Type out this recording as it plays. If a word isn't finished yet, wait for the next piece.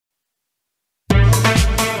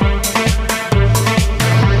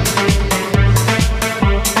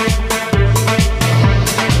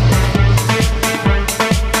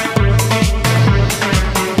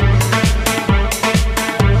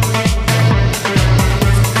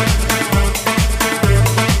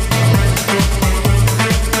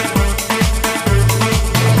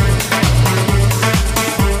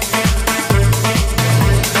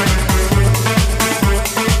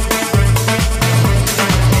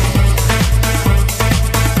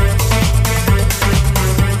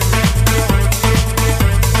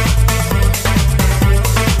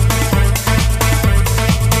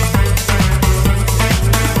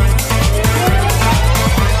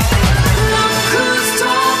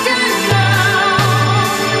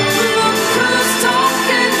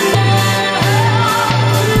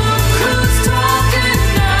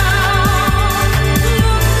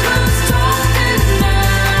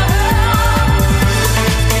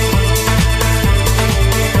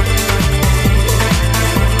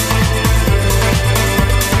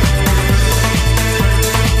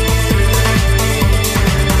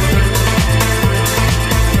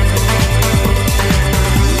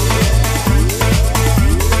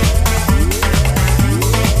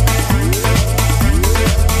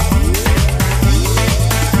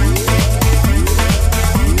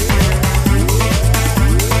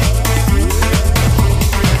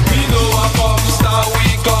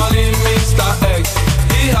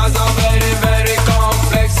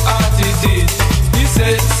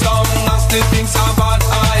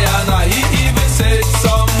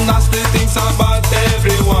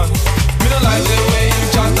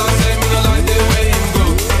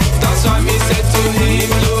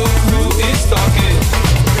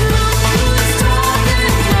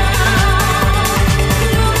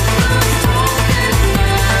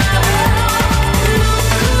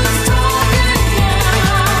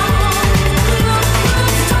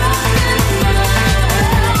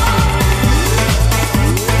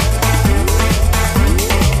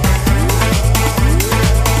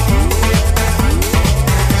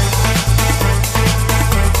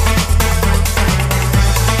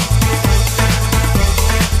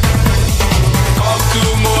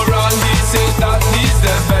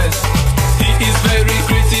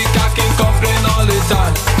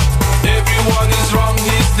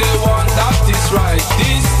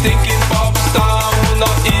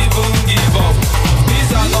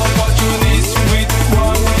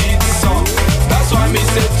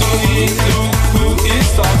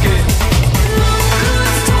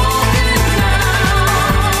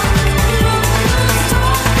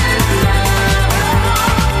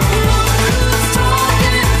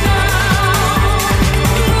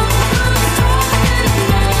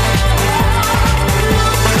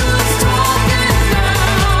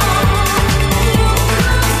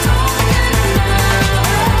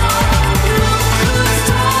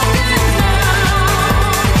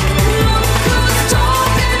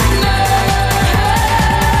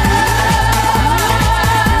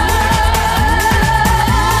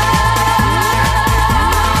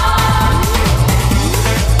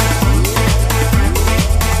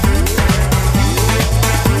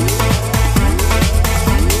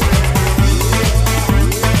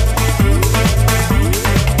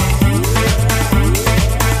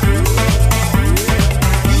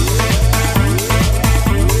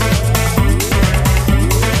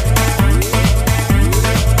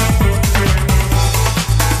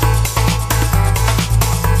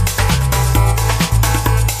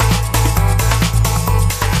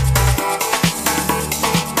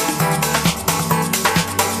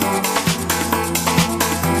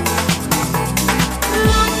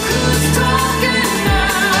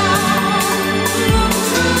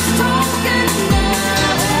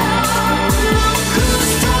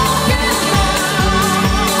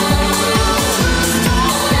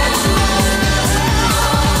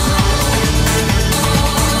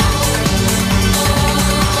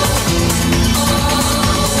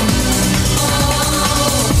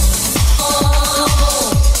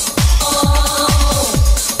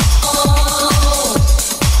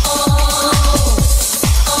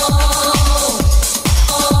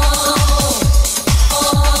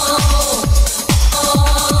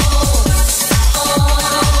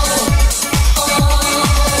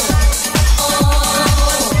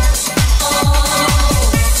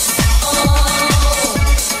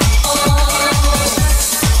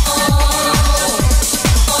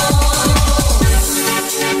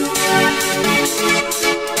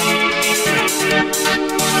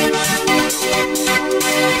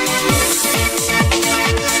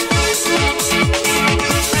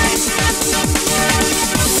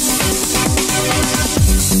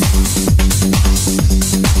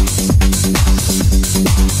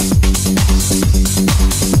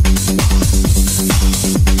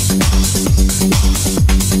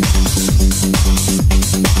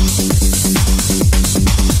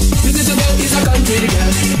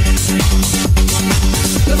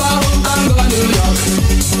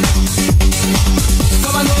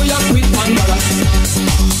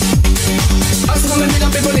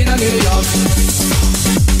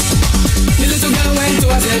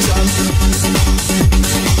conversation.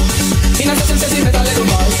 In a session, she met a little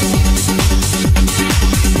boy.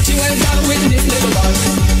 She went down with this little boy.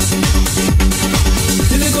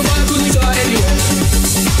 The little boy couldn't show her anywhere.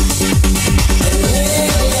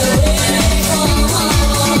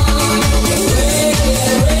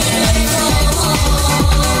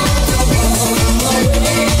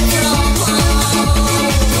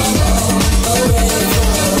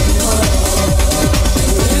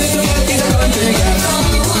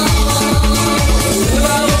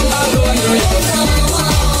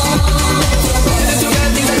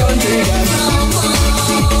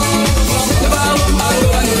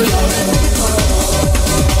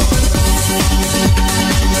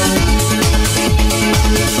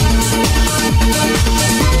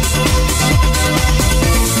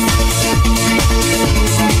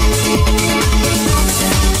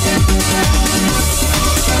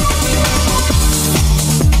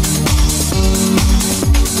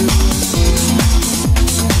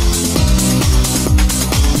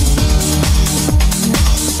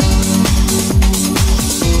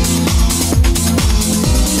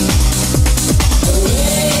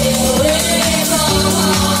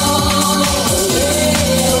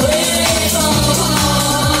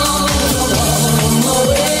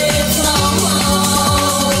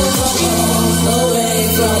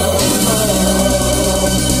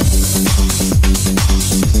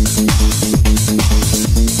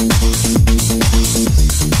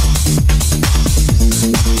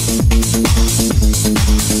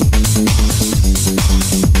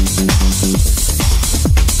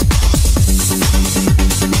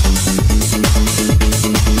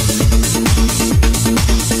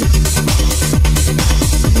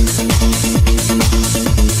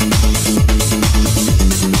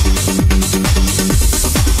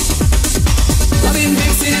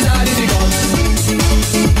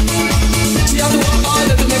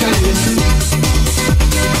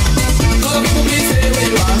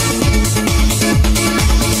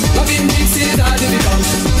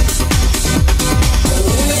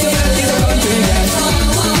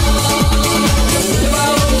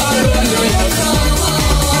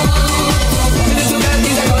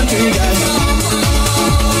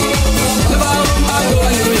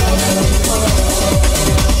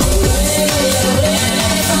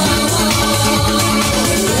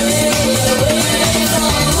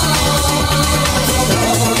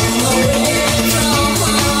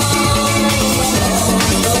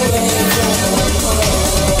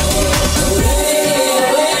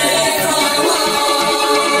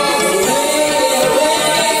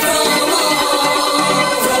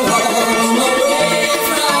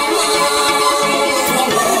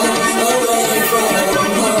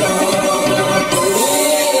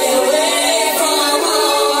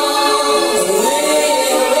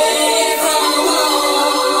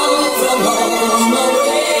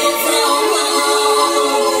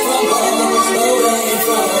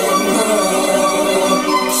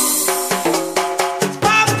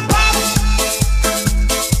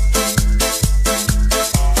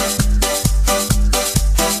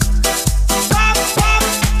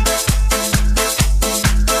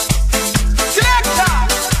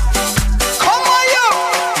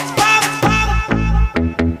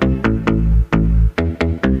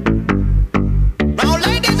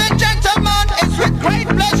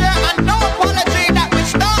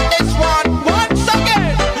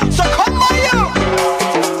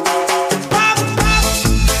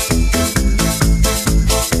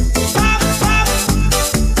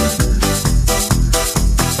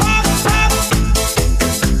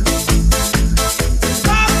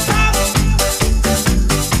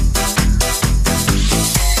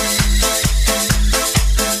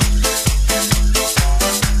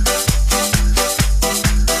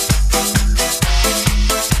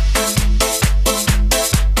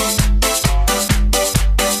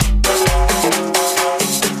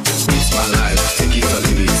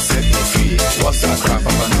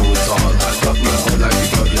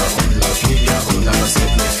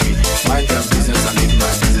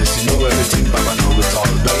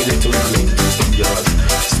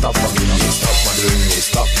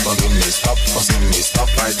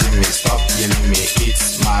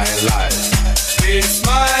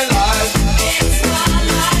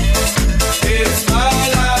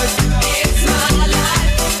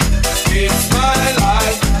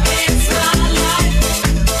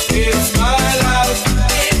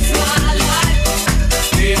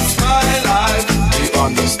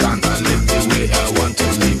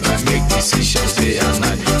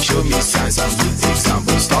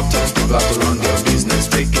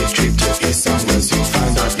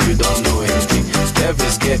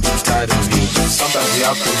 getting tired of me. Sometimes you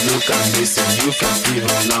have to look and listen. You can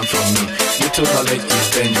even learn from me. Little knowledge is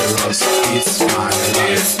dangerous. It's my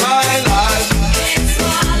life. It's my life. It's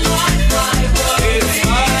my life, my world. It's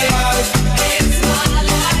my life. It's my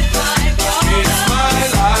life, my world. It's my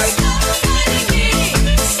life. Stop fighting me.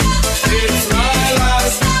 Stop fighting it's my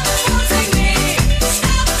life. Stop forcing me.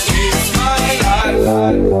 Stop it's my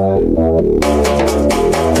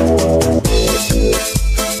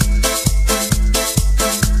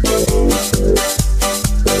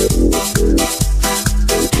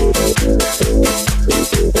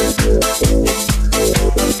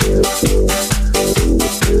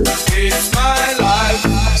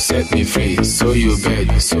so you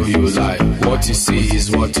beg, so you lie. What you see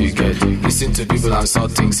is what you get. Listen to people and saw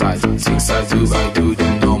things I do. Things I do,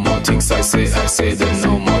 then no more. Things I say, then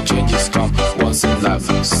no more. Changes come once in life.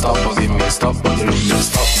 Stop bugging me, stop bothering me,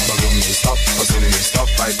 stop bugging me, stop fussing me, stop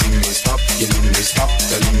fighting me, stop killing me, stop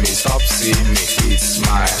telling me, stop seeing me. It's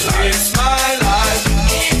my life.